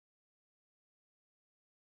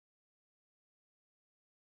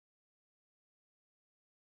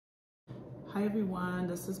Hi everyone,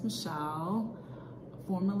 this is Michelle,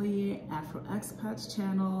 formerly Afro Expats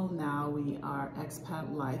channel. Now we are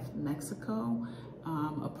Expat Life Mexico.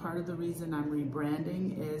 A part of the reason I'm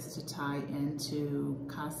rebranding is to tie into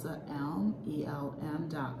Casa, ELM.com.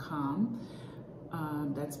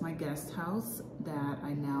 That's my guest house that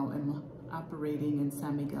I now am operating in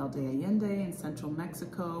San Miguel de Allende in central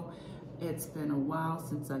Mexico. It's been a while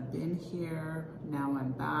since I've been here. Now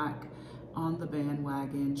I'm back on the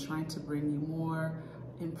bandwagon, trying to bring you more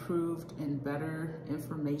improved and better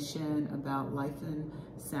information about life in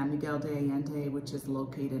San Miguel de Allende, which is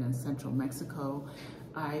located in central Mexico.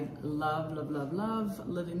 I love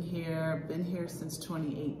living here, been here since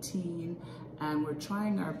 2018, and we're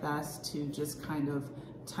trying our best to just kind of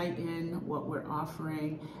tighten what we're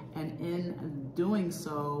offering. And in doing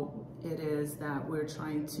so, it is that we're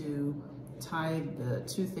trying to tie the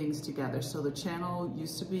two things together. So the channel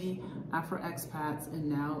used to be Afro Expats, and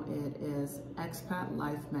now it is Expat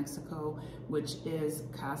Life Mexico, which is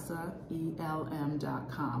Casa,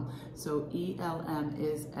 ELM.com. So ELM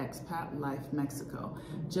is Expat Life Mexico,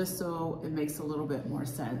 just so it makes a little bit more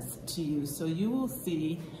sense to you. So you will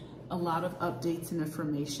see a lot of updates and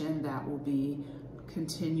information that will be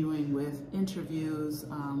continuing with interviews.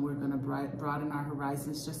 We're going to broaden our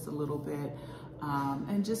horizons just a little bit,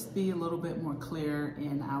 and just be a little bit more clear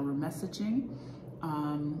in our messaging,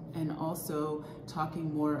 and also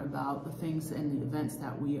talking more about the things and the events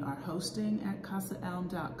that we are hosting at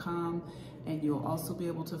CasaElm.com. And you'll also be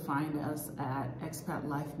able to find us at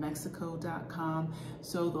expatlifemexico.com.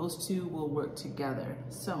 So those two will work together.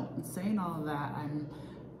 So in saying all of that, I'm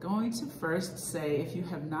going to first say, if you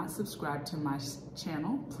have not subscribed to my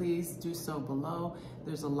channel, please do so below.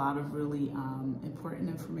 There's a lot of really important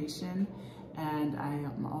information, and I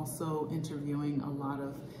am also interviewing a lot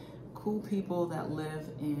of cool people that live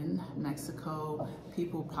in Mexico,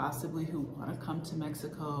 people possibly who want to come to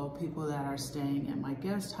Mexico, people that are staying at my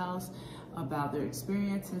guest house, about their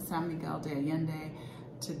experience in San Miguel de Allende.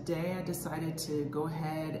 Today I decided to go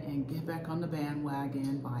ahead and get back on the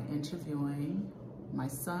bandwagon by interviewing my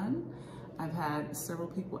son. I've had several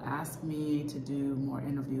people ask me to do more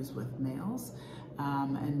interviews with males,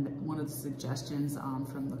 and one of the suggestions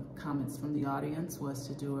from the comments from the audience was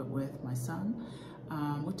to do it with my son,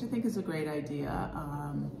 which I think is a great idea.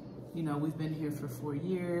 You know, we've been here for 4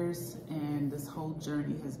 years, and this whole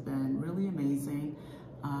journey has been really amazing,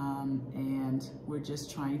 and we're just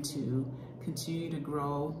trying to continue to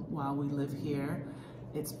grow while we live here.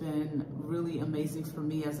 It's been really amazing for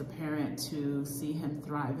me as a parent to see him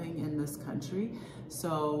thriving in this country.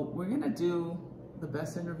 So we're gonna do the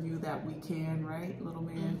best interview that we can, right, little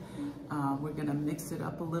man? We're gonna mix it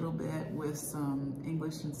up a little bit with some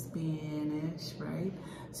English and Spanish, right?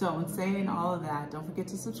 So in saying all of that, don't forget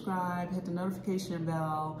to subscribe, hit the notification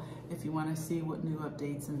bell if you wanna see what new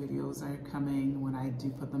updates and videos are coming when I do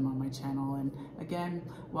put them on my channel. And again,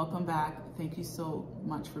 welcome back. Thank you so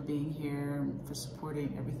much for being here, for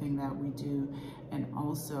supporting everything that we do, and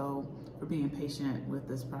also for being patient with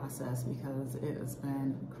this process, because it has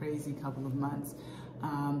been a crazy couple of months.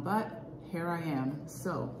 But here I am.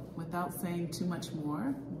 So without saying too much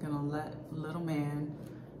more, I'm gonna let little man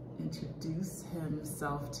introduce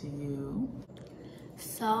himself to you.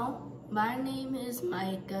 So, my name is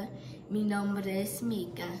Micah. Mi nombre es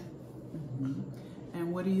Mika.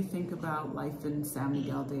 And what do you think about life in San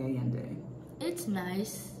Miguel de Allende? It's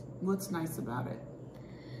nice. What's nice about it?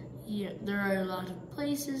 Yeah, there are a lot of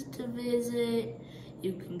places to visit.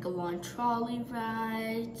 You can go on trolley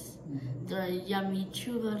rides. There are yummy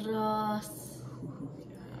churros.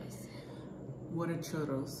 Yes. What are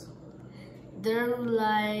churros? They're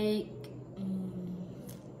like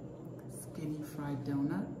Skinny fried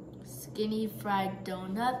donut? Skinny fried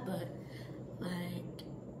donut, but like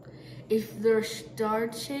if they're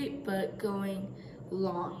star shaped but going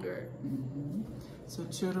longer. So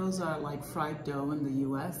churros are like fried dough in the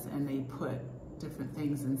US, and they put different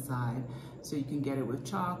things inside. So you can get it with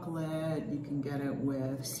chocolate, you can get it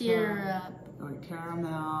with syrup or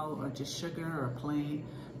caramel, or just sugar, or plain.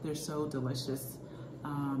 They're so delicious.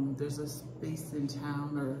 There's a space in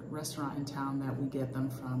town, or restaurant in town, that we get them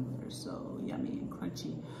from. They're so yummy and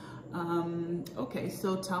crunchy. Okay,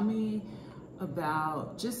 so tell me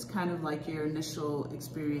about just kind of like your initial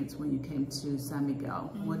experience when you came to San Miguel.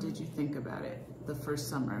 What did you think about it the first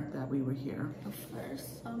summer that we were here? The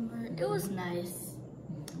first summer, it was nice.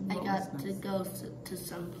 I got to go to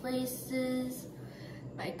some places.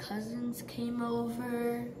 My cousins came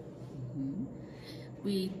over.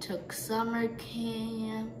 We took summer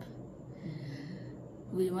camp.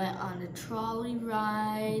 We went on a trolley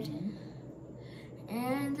ride.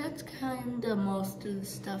 And that's kind of most of the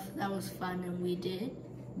stuff that was fun and we did.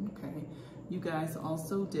 Okay. You guys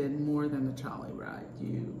also did more than the trolley ride.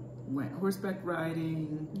 You went horseback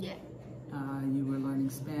riding. Yeah. You were learning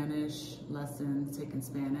Spanish lessons, taking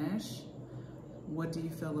Spanish. What do you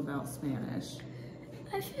feel about Spanish?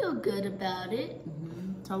 I feel good about it.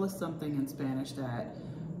 Tell us something in Spanish that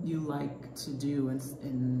you like to do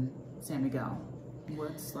in San Miguel.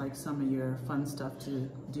 What's like some of your fun stuff to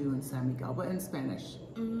do in San Miguel, but in Spanish?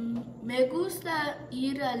 Me gusta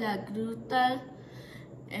ir a la gruta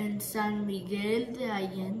en San Miguel de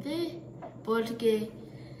Allende porque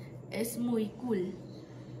es muy cool.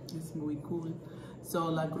 It's muy cool. So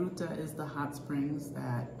La Gruta is the hot springs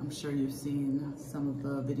that I'm sure you've seen some of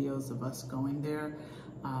the videos of us going there.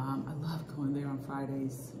 I love going there on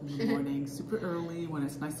Fridays in the morning, super early when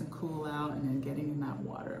it's nice and cool out, and then getting in that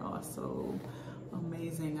water. Oh, so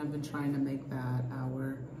amazing. I've been trying to make that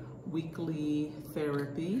our weekly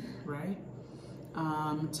therapy, right?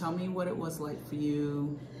 Tell me what it was like for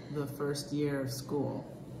you the first year of school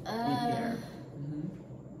here.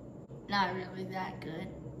 Not really that good.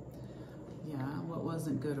 Yeah, what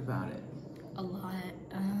wasn't good about it? A lot.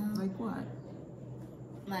 Like what?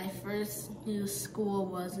 My first new school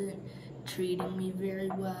wasn't treating me very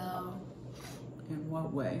well. In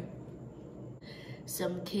what way?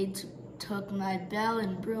 Some kids took my bell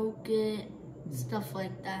and broke it, stuff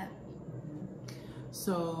like that.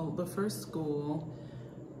 So the first school,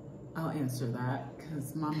 I'll answer that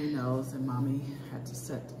because Mommy knows and Mommy had to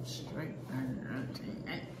set them straight.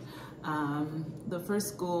 The first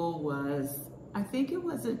school was, I think it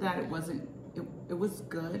wasn't that it wasn't, it was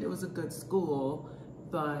good. It was a good school,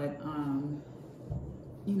 but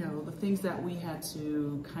you know, the things that we had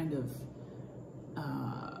to kind of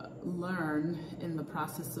learn in the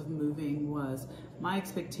process of moving was, my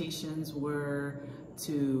expectations were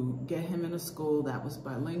to get him in a school that was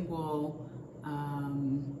bilingual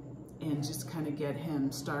and just kind of get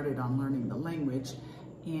him started on learning the language.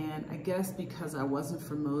 And I guess because I wasn't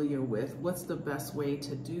familiar with what's the best way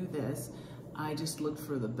to do this, I just looked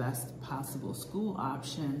for the best possible school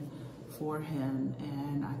option for him.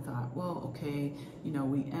 And I thought, well, okay, you know,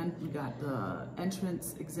 we got the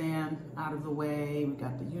entrance exam out of the way, we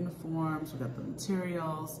got the uniforms, we got the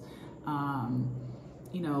materials,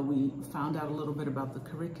 you know, we found out a little bit about the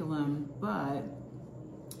curriculum, but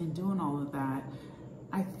in doing all of that,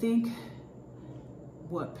 I think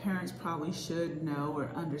what parents probably should know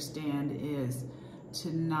or understand is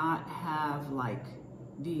to not have like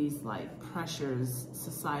these like pressures,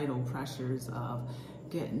 societal pressures of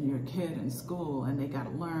getting your kid in school and they got to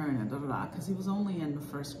learn and because he was only in the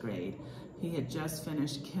first grade. He had just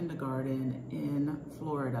finished kindergarten in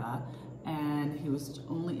Florida and he was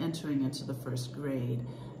only entering into the first grade.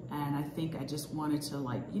 And I think I just wanted to,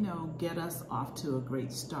 like, you know, get us off to a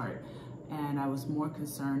great start. And I was more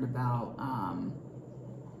concerned about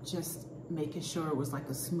just making sure it was like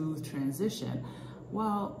a smooth transition.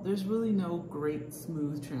 Well, there's really no great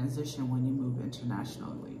smooth transition when you move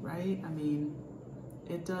internationally, right? I mean,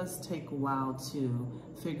 it does take a while to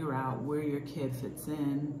figure out where your kid fits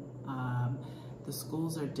in. The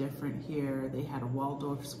schools are different here. They had a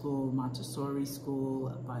Waldorf school, Montessori school,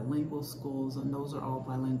 bilingual schools, and those are all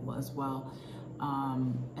bilingual as well.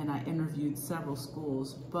 And I interviewed several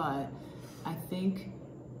schools, but I think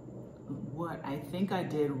what I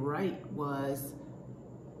did right was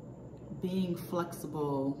being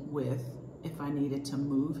flexible with if I needed to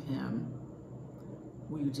move him.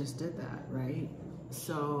 We just did that, right?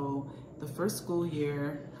 So the first school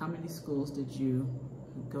year, how many schools did you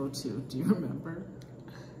go to? Do you remember?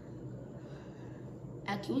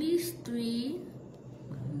 At least 3.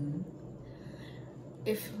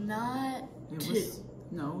 If not, it 2. Was,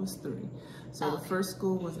 no, it was 3. So okay. The first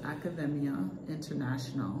school was Academia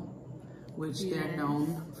International, which they're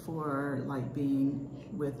known for like being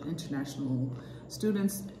with international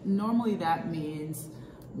students. Normally that means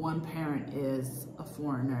one parent is a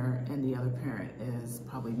foreigner and the other parent is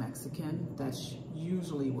probably Mexican. That's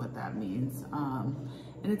usually what that means.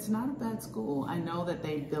 And it's not a bad school. I know that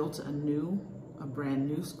they built a brand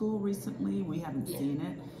new school recently. We haven't seen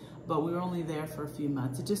it, but we were only there for a few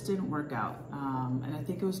months. It just didn't work out. And I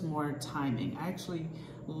think it was more timing. I actually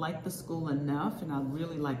liked the school enough and I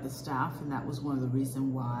really liked the staff, and that was one of the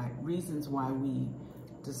reasons why we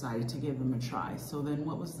decided to give them a try. So then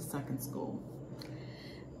what was the second school?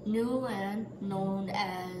 New Land, known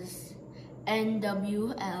as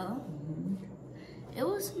NWL. It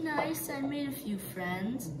was nice. I made a few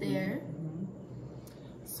friends there.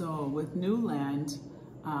 So with New Land,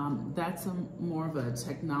 that's more of a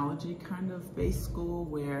technology kind of based school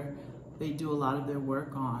where they do a lot of their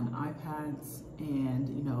work on iPads, and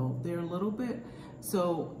you know, they're a little bit,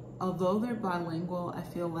 so although they're bilingual, I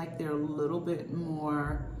feel like they're a little bit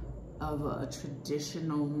more of a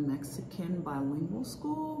traditional Mexican bilingual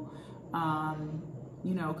school,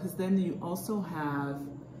 you know, because then you also have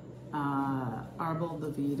Arbol de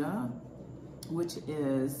Vida, which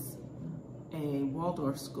is a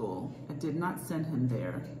Waldorf school. I did not send him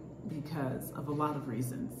there because of a lot of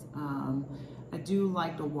reasons. I do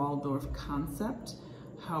like the Waldorf concept.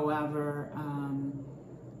 However,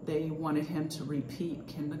 they wanted him to repeat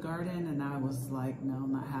kindergarten, and I was like, no,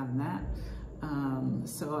 I'm not having that.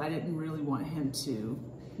 So I didn't really want him to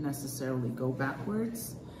necessarily go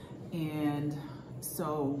backwards. And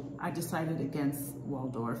so I decided against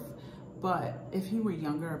Waldorf. But if he were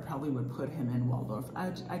younger, I probably would put him in Waldorf.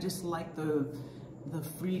 I just like the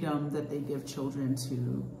freedom that they give children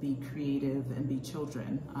to be creative and be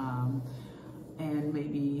children. And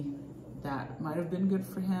maybe that might have been good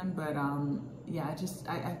for him, but yeah,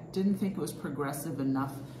 I didn't think it was progressive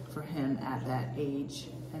enough for him at that age.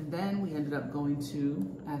 And then we ended up going to,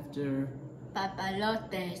 after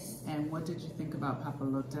Papalotes. And what did you think about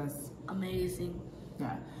Papalotes? Amazing.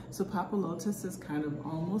 Yeah, so Papalotes is kind of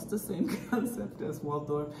almost the same concept as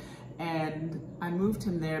Waldorf, and I moved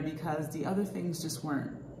him there because the other things just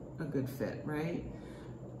weren't a good fit, right?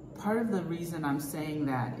 Part of the reason I'm saying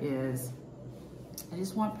that is I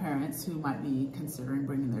just want parents who might be considering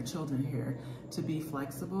bringing their children here to be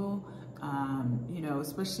flexible. You know,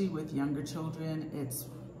 especially with younger children, it's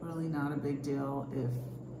really not a big deal if,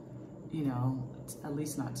 you know, at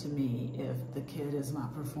least not to me, if the kid is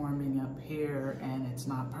not performing up here and it's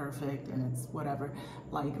not perfect and it's whatever.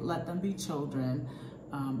 Like, let them be children.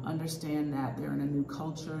 Understand that they're in a new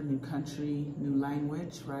culture, new country, new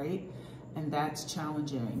language, right? And that's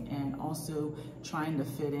challenging. And also trying to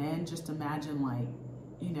fit in. Just imagine, like,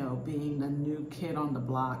 you know, being the new kid on the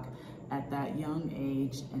block at that young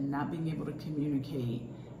age and not being able to communicate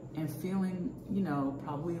and feeling, you know,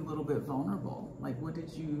 probably a little bit vulnerable. Like, what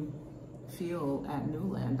did you feel at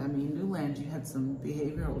Newland? I mean, Newland, you had some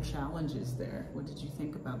behavioral challenges there. What did you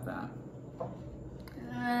think about that?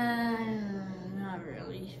 Not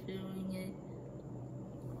really feeling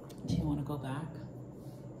it. Do you want to go back?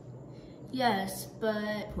 Yes,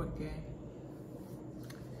 but ¿Por qué?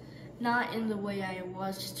 not in the way I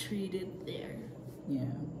was treated there. Yeah.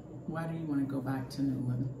 Why do you want to go back to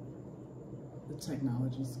Newland, the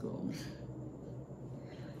technology school?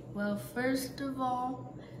 Well, first of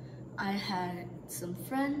all, I had some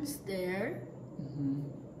friends there. Mm-hmm.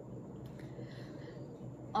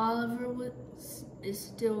 Oliver is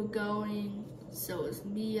still going, so is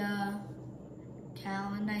Mia,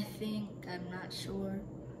 Callan, I think, I'm not sure.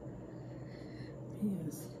 He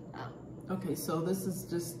is. Oh. Okay, so this is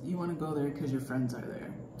just, you want to go there because your friends are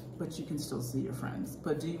there, but you can still see your friends.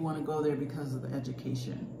 But do you want to go there because of the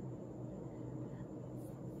education?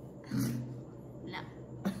 No.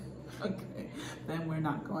 Okay, then we're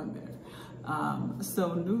not going there.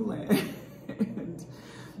 So Newland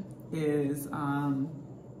is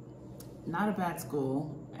not a bad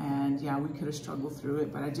school, and yeah, we could have struggled through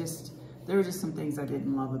it, but there were just some things I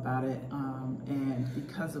didn't love about it, and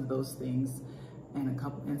because of those things and a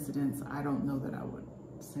couple incidents, I don't know that I would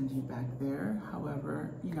send you back there.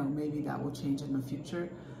 However, you know, maybe that will change in the future.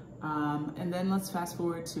 And then let's fast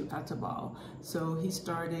forward to Attabal. So he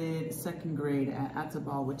started second grade at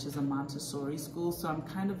Attabal, which is a Montessori school. So I'm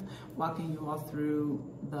kind of walking you all through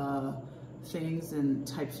the things and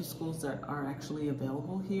types of schools that are actually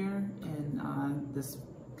available here in this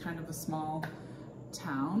kind of a small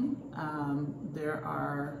town. There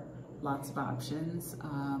are lots of options.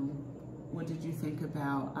 What did you think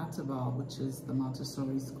about Attabal, which is the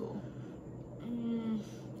Montessori school?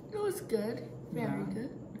 It was good, very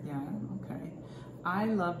good. Yeah, okay. I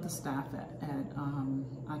love the staff at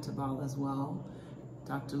Attabal as well.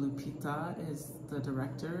 Dr. Lupita is the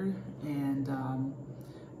director, and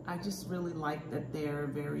I just really like that they're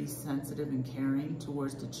very sensitive and caring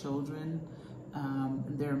towards the children,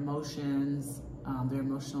 their emotions, their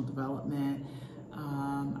emotional development.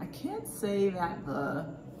 I can't say that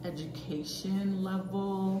the education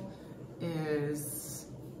level is,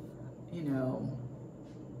 you know,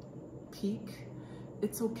 peak.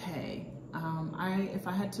 It's okay. If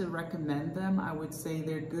I had to recommend them, I would say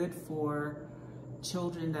they're good for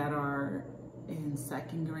children that are in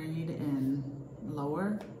second grade and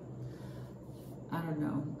lower. I don't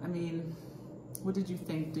know. I mean, what did you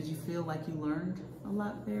think? Did you feel like you learned a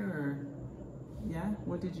lot there, or yeah?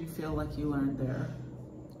 What did you feel like you learned there?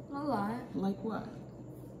 A lot. Like what?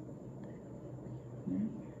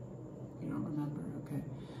 You don't remember? Okay.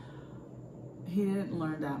 He didn't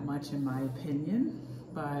learn that much in my opinion,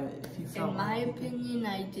 but if you felt in my opinion,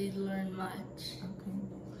 I did learn much. Okay.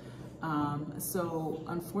 So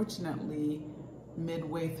unfortunately,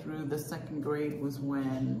 midway through the second grade was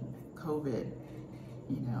when COVID,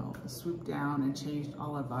 swooped down and changed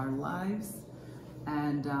all of our lives.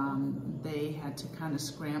 And they had to kind of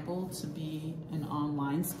scramble to be an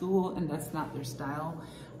online school, and that's not their style.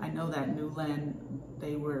 I know that Newland,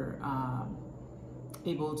 they were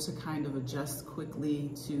able to kind of adjust quickly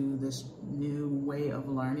to this new way of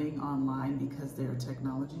learning online because their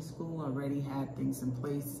technology school already had things in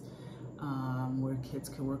place where kids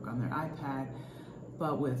could work on their iPad.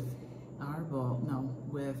 But with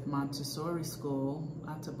with Montessori school,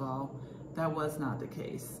 Attabal, that was not the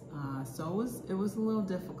case. So it was a little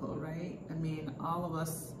difficult, right? I mean, all of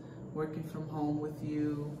us working from home with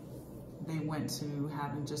you, they went to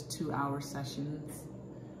having just 2-hour sessions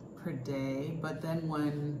per day. But then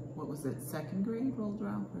when, second grade rolled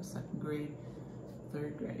around, or second grade,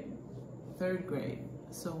 third grade.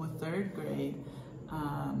 So with third grade,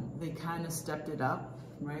 they kind of stepped it up,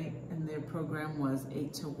 right? And their program was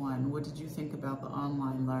 8 to 1. What did you think about the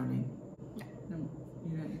online learning? No,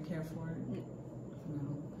 you didn't care for it?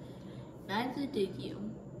 No. Neither did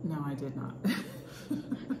you. No, I did not.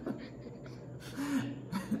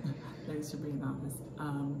 Thanks for being honest.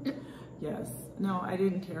 Yes. No, I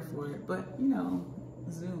didn't care for it, but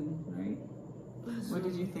Zoom, right? Zoom. What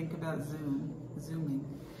did you think about Zooming?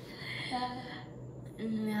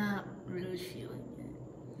 Not really feeling it.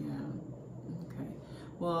 Yeah. Okay.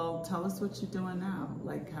 Well, tell us what you're doing now.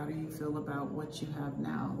 Like, how do you feel about what you have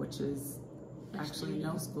now, which is actually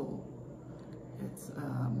no school? It's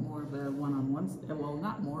more of a one-on-one, well,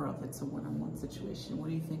 not more of, it's a one-on-one situation. What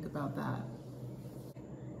do you think about that?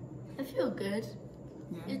 I feel good.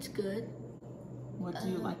 Yeah. It's good. What do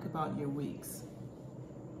you like about your weeks?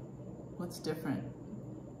 What's different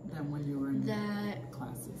than when you were in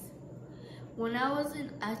classes? When I was in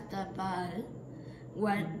Attabal,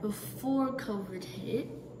 before COVID hit,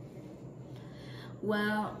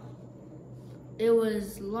 well, it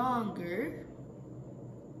was longer,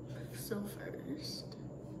 so first,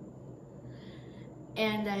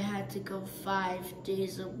 and I had to go 5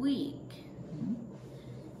 days a week,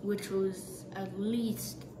 which was at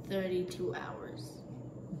least 32 hours.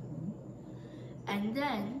 And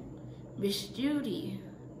then, Miss Judy,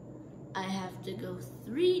 I have to go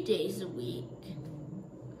 3 days a week,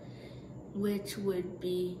 which would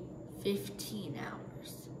be 15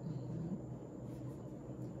 hours.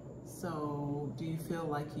 So, do you feel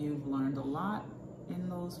like you've learned a lot in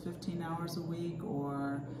those 15 hours a week,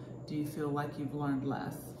 or do you feel like you've learned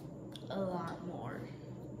less? A lot more.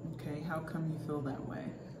 Okay, how come you feel that way?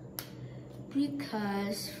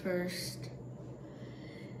 Because first,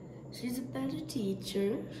 she's a better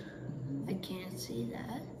teacher. I can't say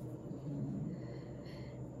that.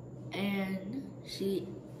 And she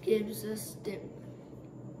gives us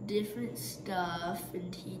different stuff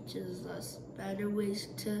and teaches us better ways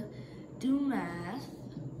to do math.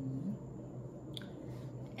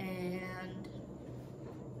 And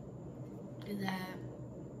that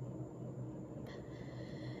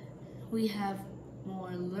we have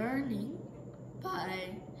more learning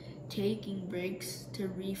by taking breaks to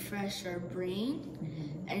refresh our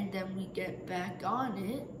brain, and then we get back on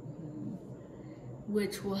it,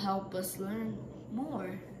 which will help us learn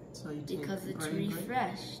more because it's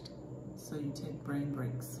refreshed. So you take brain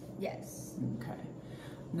breaks? Yes. Okay.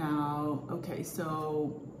 Now,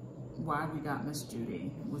 so why we got Miss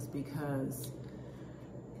Judy was because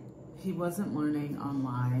he wasn't learning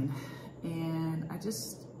online, and I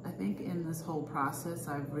think in this whole process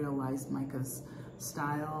I've realized Micah's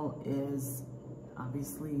style is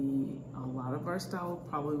obviously, a lot of our style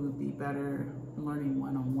probably would be better learning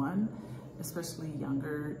one-on-one, especially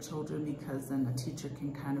younger children, because then the teacher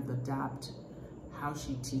can kind of adapt how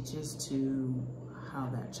she teaches to how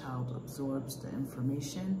that child absorbs the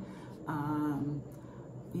information.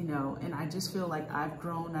 And I just feel like I've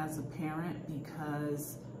grown as a parent,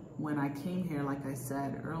 because when I came here, like I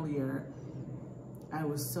said earlier, I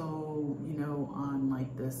was so, on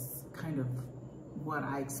like this kind of what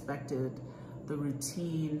I expected the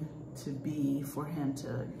routine to be for him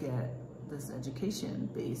to get this education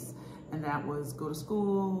base. And that was go to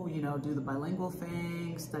school, do the bilingual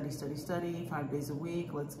thing, study, 5 days a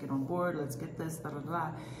week, let's get on board, let's get this, da da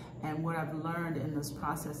da. And what I've learned in this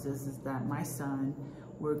process is that my son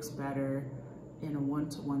works better in a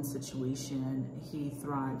one-to-one situation. He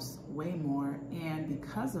thrives way more, and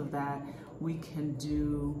because of that, we can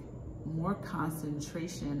do more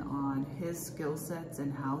concentration on his skill sets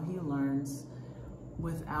and how he learns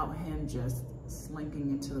without him just slinking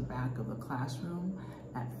into the back of a classroom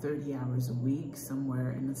at 30 hours a week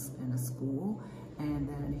somewhere in a school, and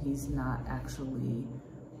then he's not actually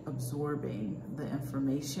absorbing the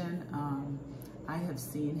information. I have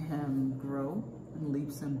seen him grow in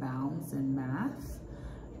leaps and bounds in math,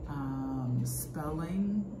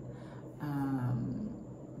 spelling,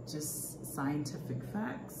 just scientific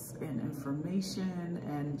facts and information,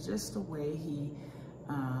 and just the way he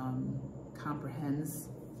comprehends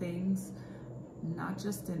things, not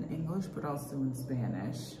just in English, but also in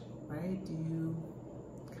Spanish, right? Do you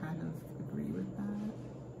kind of agree with that?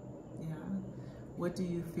 Yeah. What do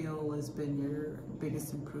you feel has been your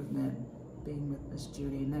biggest improvement being with Miss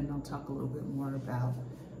Judy? And then I'll talk a little bit more about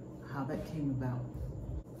how that came about.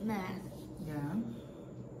 Math. Yeah.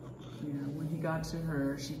 Yeah, when he got to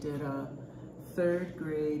her, she did a 3rd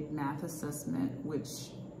grade math assessment, which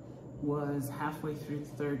was halfway through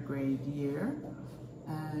the 3rd grade year.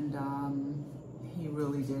 And he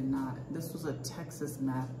really did not. This was a Texas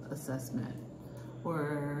math assessment,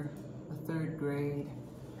 or a 3rd grade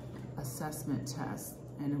assessment test,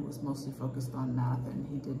 and it was mostly focused on math, and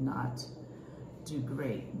he did not do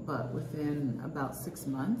great. But within about 6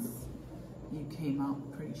 months, you came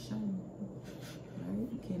out pretty shiny, right?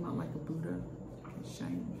 You came out like a Buddha,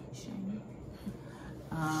 shiny, shiny.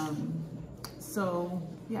 So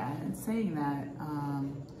yeah, and saying that,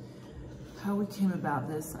 how we came about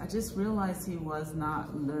this, I just realized he was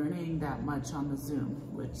not learning that much on the Zoom,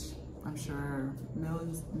 which I'm sure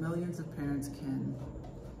millions of parents can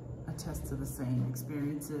attest to the same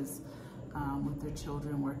experiences with their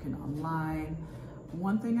children working online.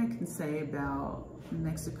 One thing I can say about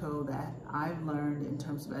Mexico that I've learned in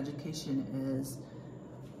terms of education is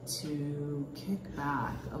to kick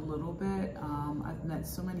back a little bit. I've met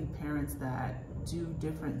so many parents that do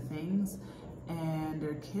different things, and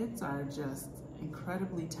their kids are just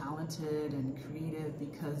incredibly talented and creative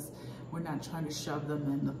because we're not trying to shove them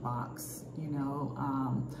in the box, you know.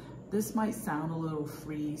 This might sound a little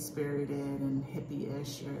free-spirited and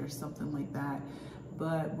hippie-ish or something like that,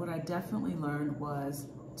 but what I definitely learned was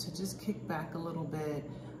to just kick back a little bit,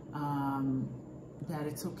 that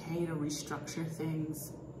it's okay to restructure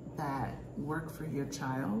things that work for your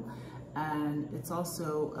child, and it's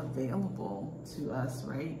also available to us,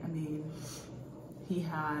 right? I mean, he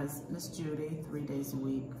has Miss Judy 3 days a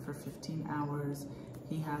week for 15 hours.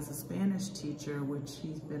 He has a Spanish teacher, which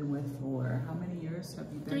he's been with for, how many years have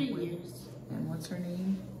you been with? 3 years. And what's her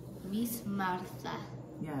name? Miss Martha.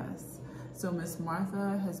 Yes. So Miss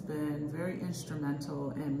Martha has been very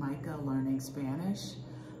instrumental in Micah learning Spanish.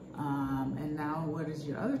 And now what is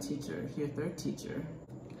your other teacher, your 3rd teacher?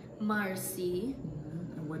 Marcy.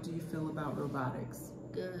 And what do you feel about robotics?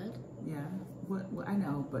 Good. Yeah, what I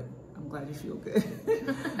know, but I'm glad you feel good.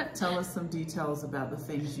 Tell us some details about the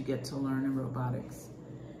things you get to learn in robotics.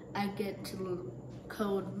 I get to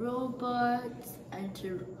code robots,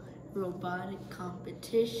 enter robotic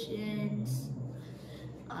competitions.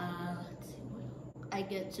 Let's see what else. I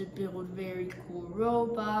get to build very cool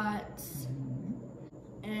robots.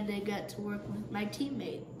 And I get to work with my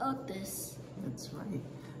teammate, Otis. That's right.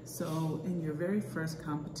 So in your very first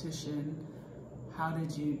competition, how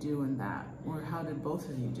did you do in that? Or how did both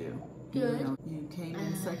of you do? Good. You came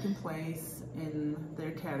in 2nd place in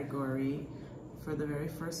their category for the very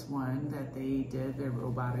first one that they did, their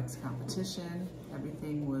robotics competition.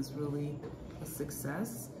 Everything was really a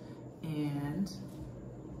success. And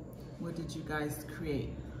what did you guys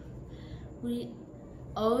create?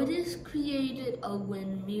 Otis created a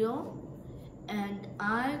windmill, and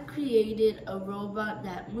I created a robot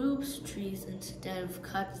that moves trees instead of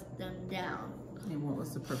cuts them down. And what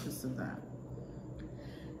was the purpose of that?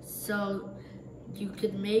 So you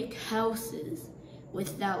could make houses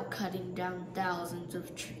without cutting down thousands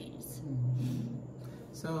of trees.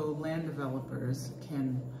 So land developers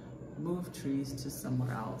can move trees to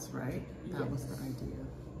somewhere else, right? That was the idea.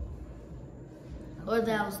 Or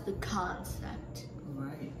that was the concept.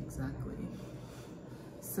 Right, exactly.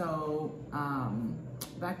 So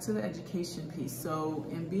back to the education piece. So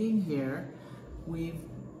in being here, we've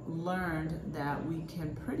learned that we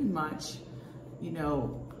can pretty much, you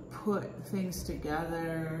know, put things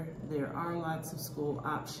together. There are lots of school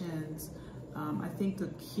options. I think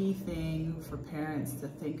the key thing for parents to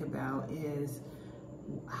think about is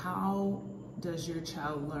how does your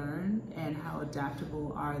child learn and how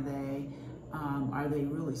adaptable are they? Are they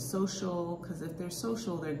really social? Because if they're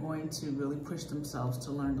social, they're going to really push themselves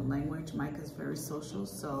to learn the language. Micah's very social,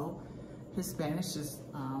 so his Spanish is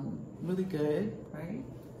really good, right?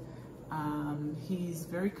 He's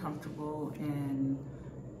very comfortable in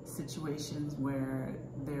situations where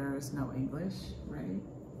there is no English, right?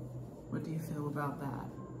 What do you feel about that?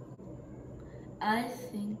 I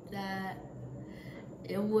think that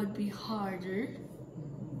it would be harder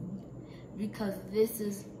because this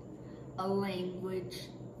is a language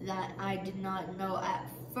that I did not know at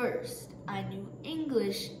first. I knew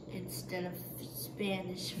English instead of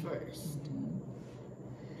Spanish first.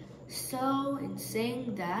 So in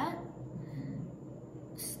saying that,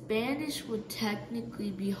 Spanish would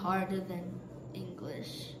technically be harder than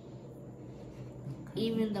English,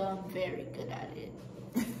 even though I'm very good at it.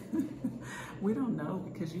 We don't know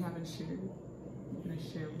because you haven't shared. You're gonna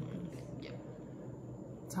share with us. Yep.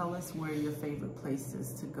 Tell us where your favorite place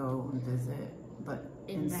is to go and visit, but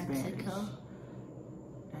in Mexico. Spanish.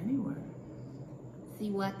 Anywhere.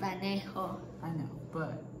 Zihuatanejo. I know,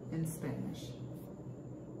 but in Spanish.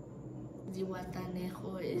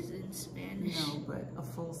 Zihuatanejo is in Spanish. No, but a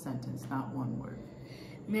full sentence, not one word.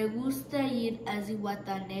 Me gusta ir a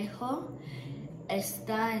Zihuatanejo.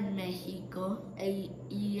 Está en México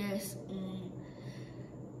y es un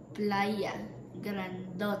playa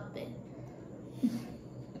grandote.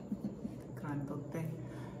 Grandote.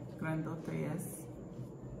 Grandote es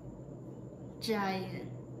Giant.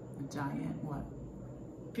 a giant what?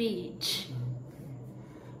 Beach.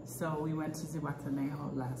 So we went to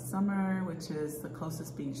Zihuatanejo last summer, which is the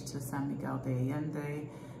closest beach to San Miguel de Allende.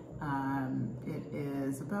 It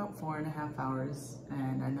is about 4.5 hours,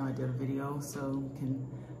 and I know I did a video, so you can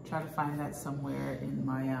try to find that somewhere in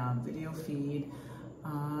my video feed.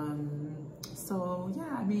 So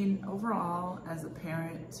yeah, I mean, overall, as a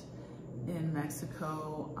parent in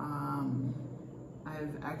Mexico,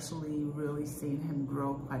 I've actually really seen him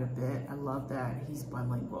grow quite a bit. I love that he's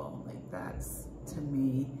bilingual. Like, that's, to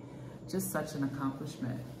me, just such an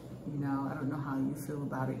accomplishment. You know, I don't know how you feel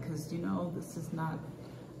about it, because, you know, this is not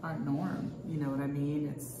our norm. You know what I mean?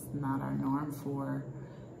 It's not our norm for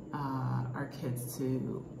our kids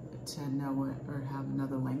to know it or have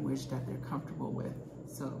another language that they're comfortable with.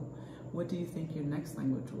 So what do you think your next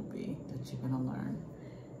language will be that you're gonna learn?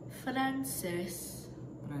 Francés.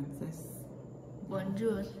 Francés.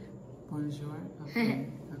 Bonjour. Bonjour. Okay.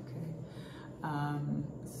 Okay.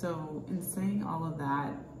 So in saying all of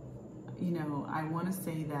that, you know, I want to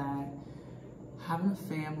say that having a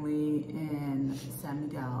family in San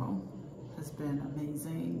Miguel has been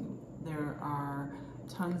amazing. There are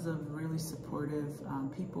tons of really supportive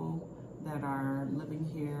people that are living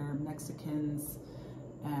here, Mexicans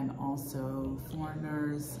and also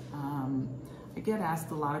foreigners. I get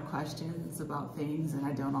asked a lot of questions about things, and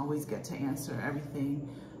I don't always get to answer everything,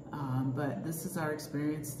 but this is our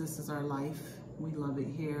experience, this is our life. We love it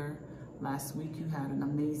here. Last week you had an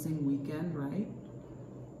amazing weekend, right?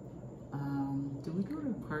 Did we go to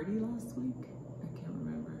a party last week? I can't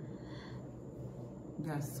remember.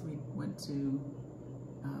 Yes, we went to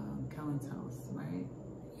Kellen's house, right?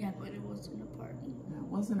 Yeah, but it wasn't a party. No, it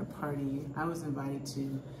wasn't a party. I was invited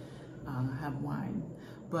to have wine.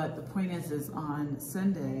 But the point is on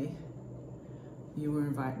Sunday, we were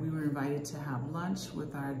invited to have lunch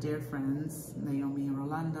with our dear friends, Naomi and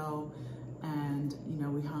Rolando, and you know,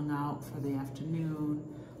 we hung out for the afternoon.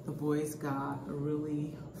 The boys got a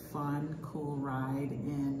really fun, cool ride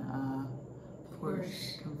in a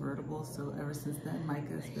Porsche convertible. So ever since then,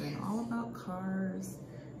 Micah's been all about cars.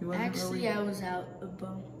 Actually, I was out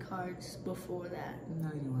about cars before that. No,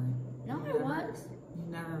 you weren't. No, I was.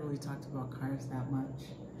 You never really talked about cars that much.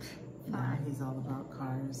 Fine. No, he's all about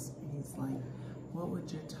cars. He's like, what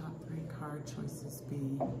would your top 3 car choices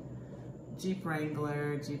be? Jeep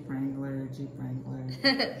Wrangler, Jeep Wrangler, Jeep Wrangler.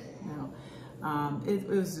 No, it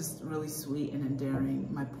was just really sweet and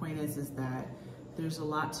endearing. My point is that there's a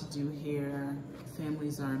lot to do here.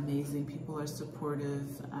 Families are amazing. People are supportive.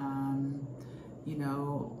 You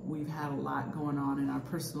know, we've had a lot going on in our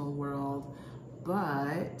personal world,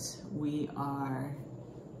 but we are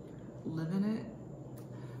living it.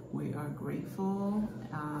 We are grateful.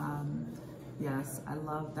 Yes, I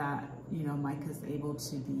love that, you know, Micah's able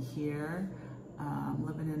to be here.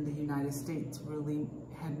 Living in the United States really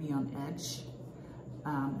had me on edge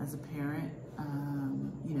as a parent.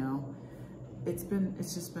 You know, it's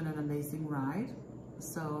just been an amazing ride.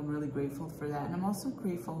 So I'm really grateful for that. And I'm also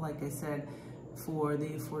grateful, like I said, for the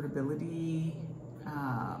affordability,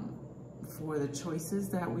 for the choices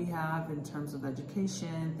that we have in terms of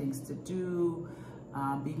education, things to do,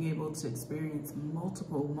 being able to experience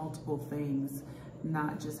multiple things,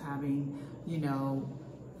 not just having, you know,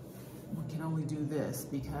 we can only do this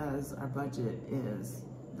because our budget is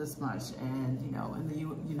this much. And, you know, in the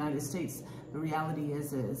United States, the reality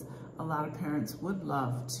is a lot of parents would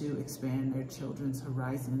love to expand their children's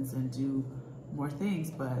horizons and do more things,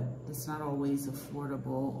 but it's not always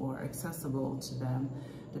affordable or accessible to them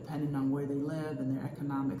depending on where they live and their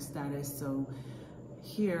economic status. So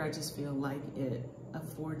here I just feel like it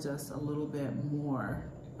affords us a little bit more.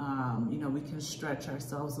 You know, we can stretch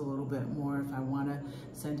ourselves a little bit more. If I want to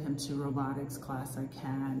send him to robotics class, I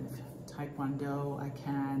can. If Taekwondo, I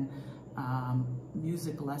can.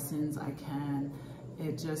 Music lessons, I can.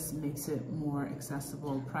 It just makes it more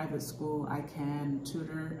accessible. Private school, I can.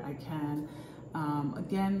 Tutor, I can.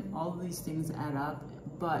 Again, all of these things add up,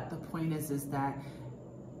 but the point is that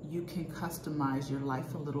you can customize your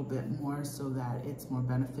life a little bit more so that it's more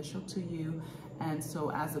beneficial to you. And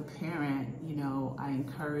so as a parent, you know, I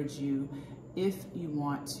encourage you, if you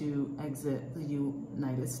want to exit the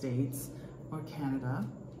United States or Canada,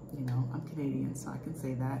 you know, I'm Canadian, so I can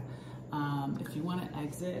say that. If you want to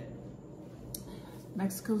exit,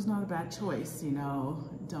 Mexico's not a bad choice, you know.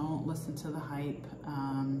 Don't listen to the hype.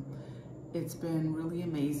 It's been really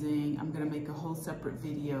amazing. I'm gonna make a whole separate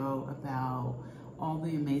video about all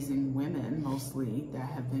the amazing women, mostly, that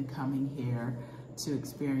have been coming here to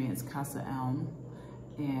experience Casa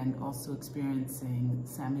and also experiencing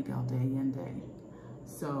San Miguel de Allende.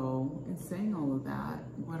 So, in saying all of that,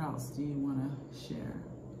 what else do you want to share?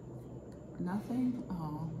 Nothing?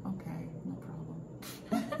 Oh, okay, no problem.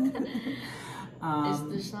 Is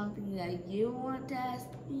there something that you want to ask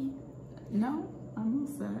me? No, I'm all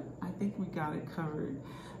set. I think we got it covered.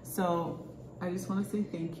 So I just want to say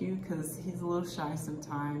thank you, because he's a little shy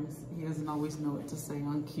sometimes. He doesn't always know what to say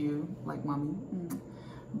on cue, like mommy.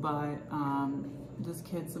 But this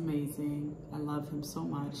kid's amazing. I love him so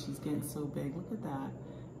much. He's getting so big. Look at that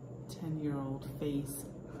 10-year-old face.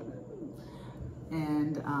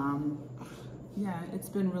 And yeah, it's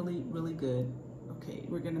been really, really good. Okay,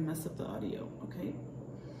 we're gonna mess up the audio, okay?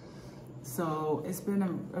 So it's been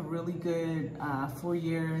a really good 4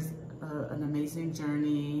 years, an amazing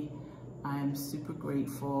journey. I'm super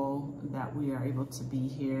grateful that we are able to be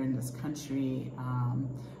here in this country.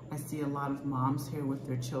 I see a lot of moms here with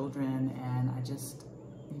their children, and I just,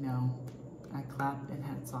 you know, I clap and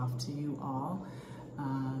hats off to you all.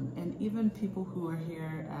 And even people who are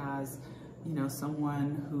here as, you know,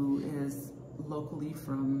 someone who is locally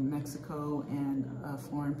from Mexico and a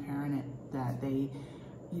foreign parent that they,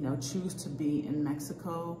 you know, choose to be in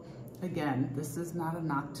Mexico. Again, this is not a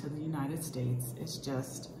knock to the United States. It's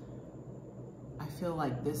just, I feel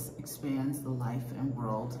like this expands the life and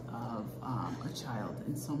world of a child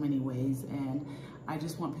in so many ways. And I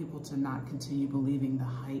just want people to not continue believing the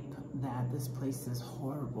hype that this place is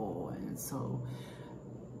horrible and it's so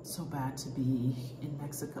bad to be in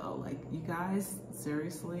Mexico. Like, you guys,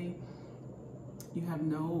 seriously, you have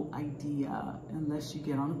no idea, unless you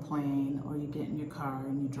get on a plane or you get in your car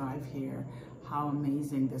and you drive here, how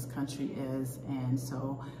amazing this country is. And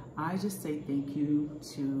so I just say thank you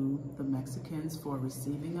to the Mexicans for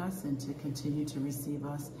receiving us and to continue to receive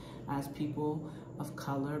us as people of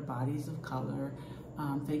color, bodies of color.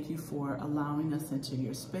 Thank you for allowing us into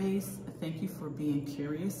your space. Thank you for being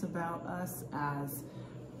curious about us as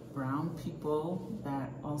brown people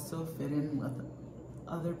that also fit in with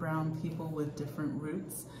other brown people with different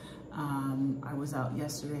roots. I was out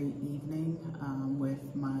yesterday evening with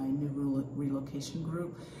my new relocation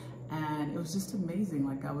group, and it was just amazing.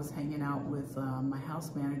 Like, I was hanging out with my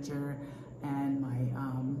house manager and my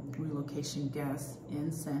relocation guests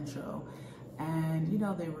in Centro, and you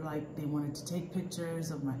know, they were like, they wanted to take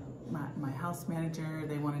pictures of my house manager.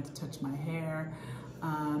 They wanted to touch my hair,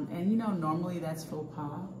 and you know, normally that's faux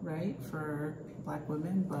pas, right, for Black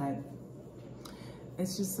women, but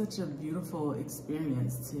it's just such a beautiful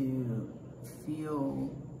experience to feel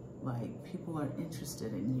like people are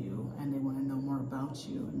interested in you and they want to know more about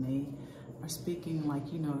you, and they are speaking,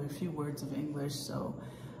 like, you know, a few words of English. So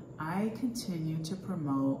I continue to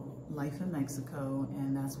promote life in Mexico,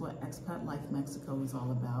 and that's what Expat Life Mexico is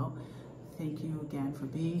all about. Thank you again for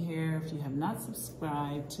being here. If you have not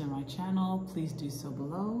subscribed to my channel, please do so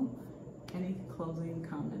below. Any closing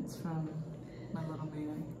comments from my little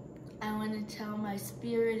man? I want to tell my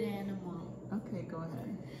spirit animal. Okay, go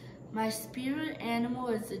ahead. My spirit animal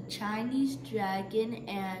is a Chinese dragon,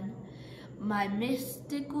 and my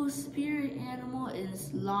mystical spirit animal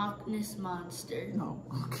is Loch Ness Monster. Oh,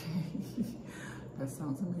 okay. That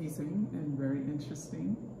sounds amazing and very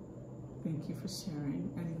interesting. Thank you for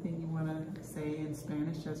sharing. Anything you want to say in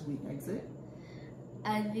Spanish as we exit?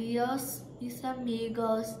 Adiós, mis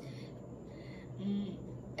amigos.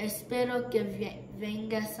 Espero que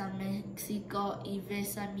vengas a México y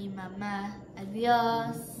ves a mi mamá.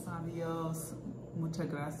 Adiós. Adiós. Muchas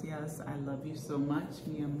gracias. I love you so much,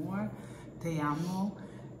 mi amor. Te amo.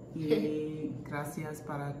 Y gracias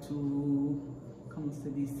para tu como se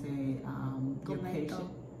dice,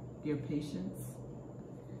 your patience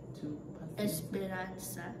to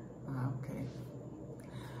Esperanza. Okay.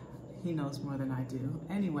 He knows more than I do.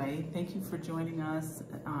 Anyway, thank you for joining us,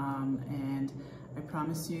 and I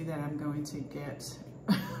promise you that I'm going to get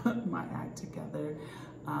my act together.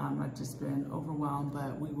 I've just been overwhelmed,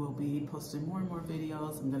 but we will be posting more and more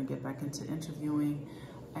videos. I'm going to get back into interviewing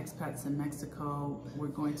expats in Mexico. We're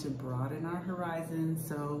going to broaden our horizons,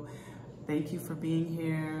 so thank you for being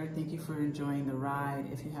here. Thank you for enjoying the ride.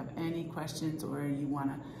 If you have any questions or you want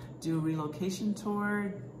to do a relocation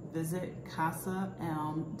tour, visit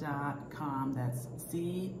casaelm.com. That's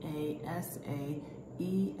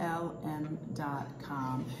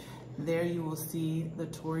CASAELM.com. There you will see the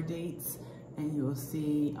tour dates and you will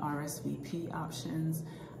see RSVP options.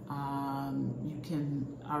 You can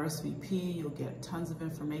RSVP, you'll get tons of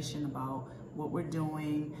information about what we're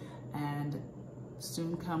doing, and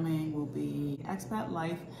soon coming will be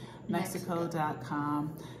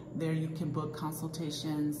expatlifemexico.com. There you can book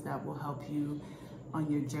consultations that will help you on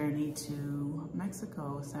your journey to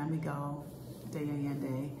Mexico, San Miguel de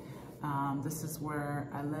Allende. This is where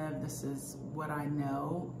I live. This is what I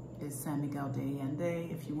know is San Miguel de Allende.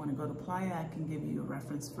 If you want to go to Playa, I can give you a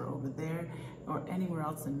reference for over there or anywhere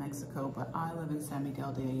else in Mexico, but I live in San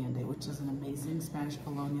Miguel de Allende, which is an amazing Spanish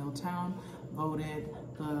colonial town, voted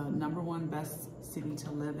the #1 best city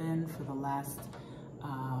to live in for the last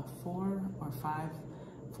 4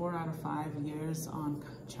 out of 5 years on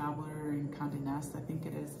Traveler and Condé Nast, I think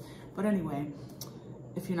it is. But anyway,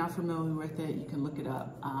 if you're not familiar with it, you can look it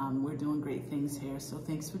up. We're doing great things here. So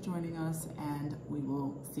thanks for joining us, and we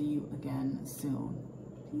will see you again soon.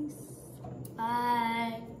 Peace.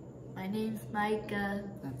 Bye. My name's Micah.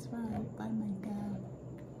 That's right. Bye, Micah.